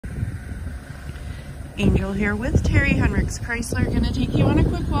Angel here with Terry Henricks Chrysler. Going to take you on a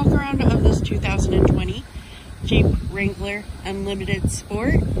quick walk around of this 2020 Jeep Wrangler Unlimited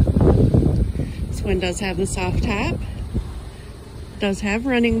Sport. This one does have the soft top, does have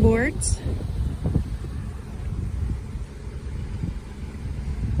running boards.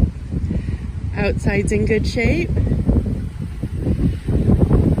 Outside's in good shape.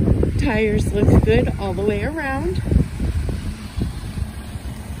 Tires look good all the way around.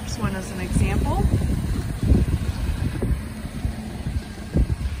 This one is an example.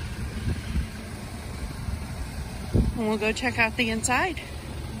 And we'll go check out the inside.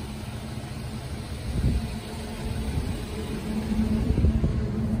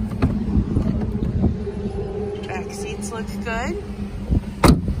 Back seats look good.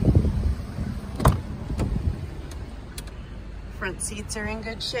 Front seats are in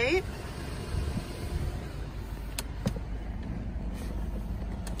good shape.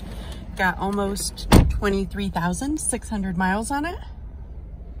 Got almost 23,600 miles on it.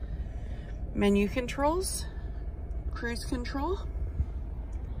 Menu controls, cruise control,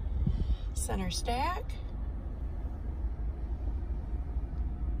 center stack,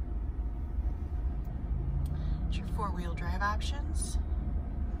 your four-wheel drive options,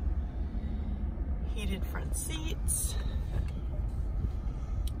 heated front seats,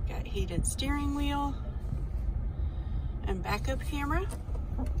 got heated steering wheel and backup camera.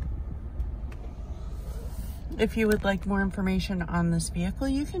 If you would like more information on this vehicle,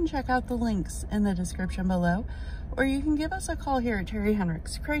 you can check out the links in the description below, or you can give us a call here at Terry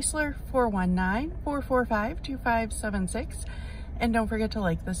Henricks Chrysler, 419-445-2576. And don't forget to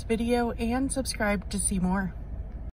like this video and subscribe to see more.